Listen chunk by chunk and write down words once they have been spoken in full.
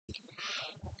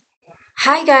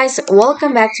Hi guys,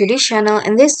 welcome back to this channel.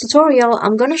 In this tutorial,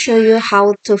 I'm gonna show you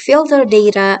how to filter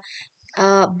data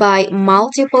by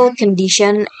multiple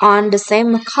condition on the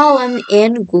same column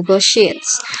in Google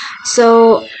Sheets.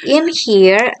 So in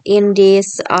here, in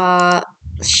this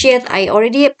sheet, I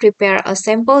already prepared a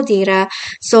sample data.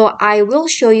 So I will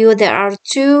show you there are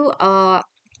two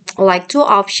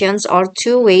options or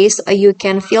two ways you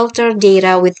can filter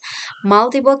data with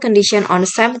multiple condition on the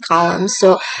same column.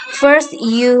 So first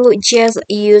you just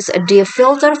use the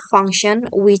filter function,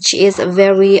 which is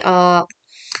very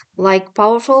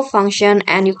powerful function,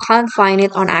 and you can't find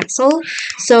it on Excel.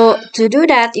 So to do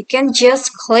that, you can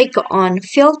just click on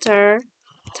filter,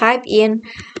 type in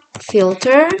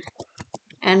filter,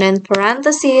 and then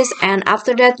parentheses, and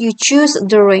after that you choose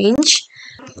the range.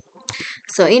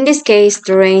 So in this case,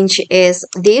 the range is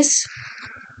this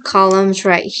columns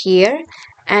right here,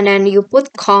 and then you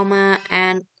put comma,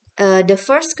 and the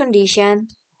first condition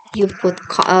you put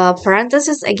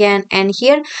parentheses again, and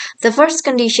here the first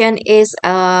condition is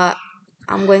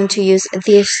I'm going to use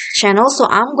this channel, so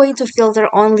I'm going to filter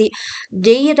only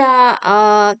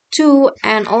data 2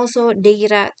 and also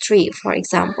data 3, for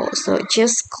example. So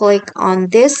just click on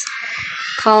this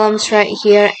columns right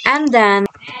here, and then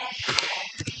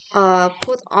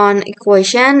put on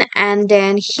equation, and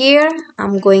then here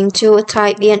I'm going to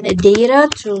type in data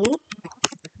 2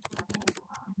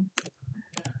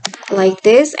 like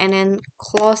this, and then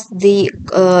close the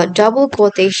double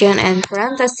quotation and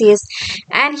parentheses,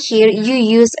 and here you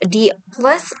use the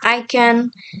plus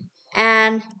icon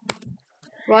and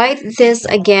write this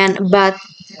again, but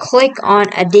click on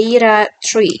a data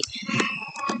 3.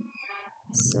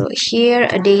 So here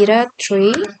a data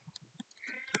 3,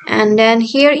 and then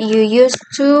here you use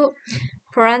two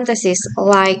parentheses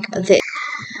like this,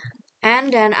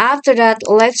 and then after that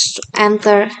let's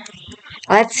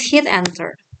hit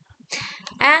enter,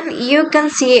 and you can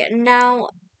see now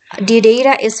the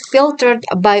data is filtered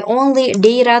by only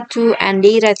data 2 and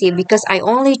data 3 because I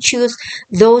only choose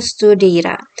those two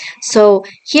data. So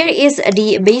here is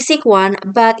the basic one,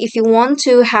 but if you want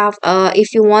to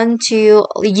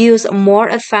use a more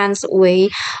advanced way,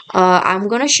 I'm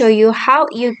gonna show you how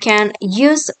you can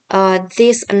use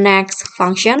this next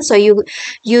function. So you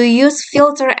use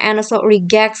filter and also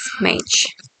regex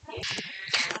match.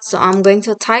 So I'm going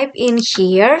to type in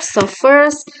here. So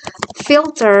first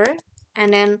filter,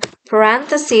 and then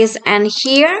parentheses, and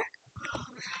here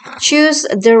choose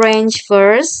the range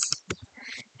first,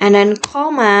 and then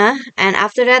comma, and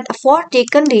after that for the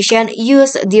condition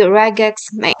use the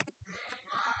regex match.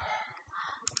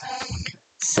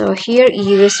 So here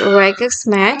use regex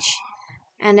match,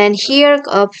 and then here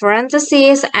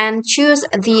parentheses, and choose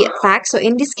the text. So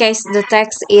in this case the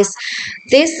text is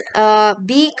this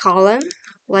B column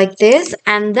like this,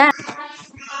 and then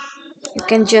you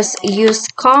can just use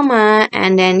comma,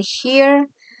 and then here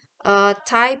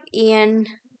type in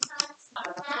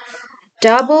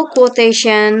double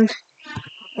quotation,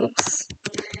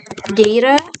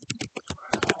 data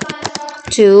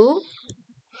 2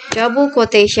 double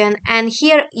quotation, and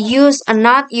here use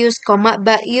not use comma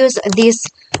but use this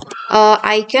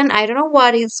icon. I don't know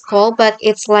what it's called, but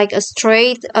it's like a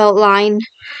straight vertical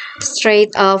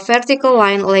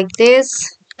line like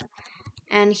this,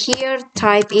 and here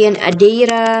type in a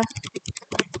data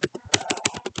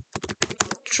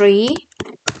 3,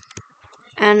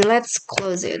 and let's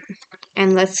close it,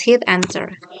 and let's hit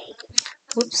enter.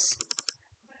 Oops.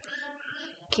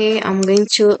 Okay, I'm going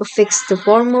to fix the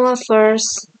formula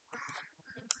first.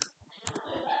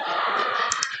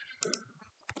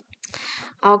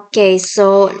 Okay,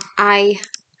 so I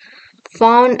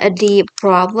found the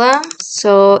problem.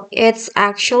 So it's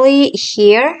actually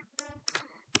here.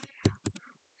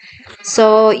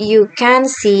 So you can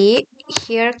see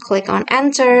here, click on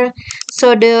enter.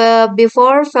 So the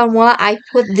before formula I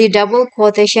put the double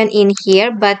quotation in here,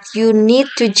 but you need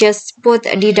to just put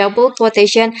the double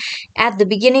quotation at the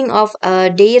beginning of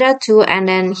data 2 and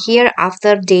then here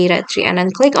after data 3, and then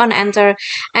click on enter,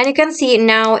 and you can see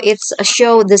now it's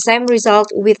show the same result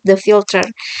with the filter.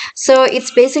 So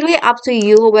it's basically up to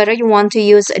you whether you want to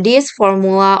use this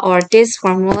formula or this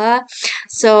formula.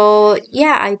 So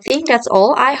yeah, I think that's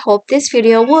all. I hope this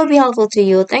video will be helpful to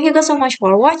you. Thank you guys so much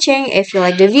for watching. If you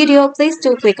like the video, please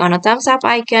do click on the thumbs up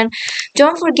icon.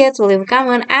 Don't forget to leave a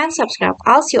comment and subscribe.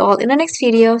 I'll see you all in the next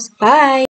videos. Bye.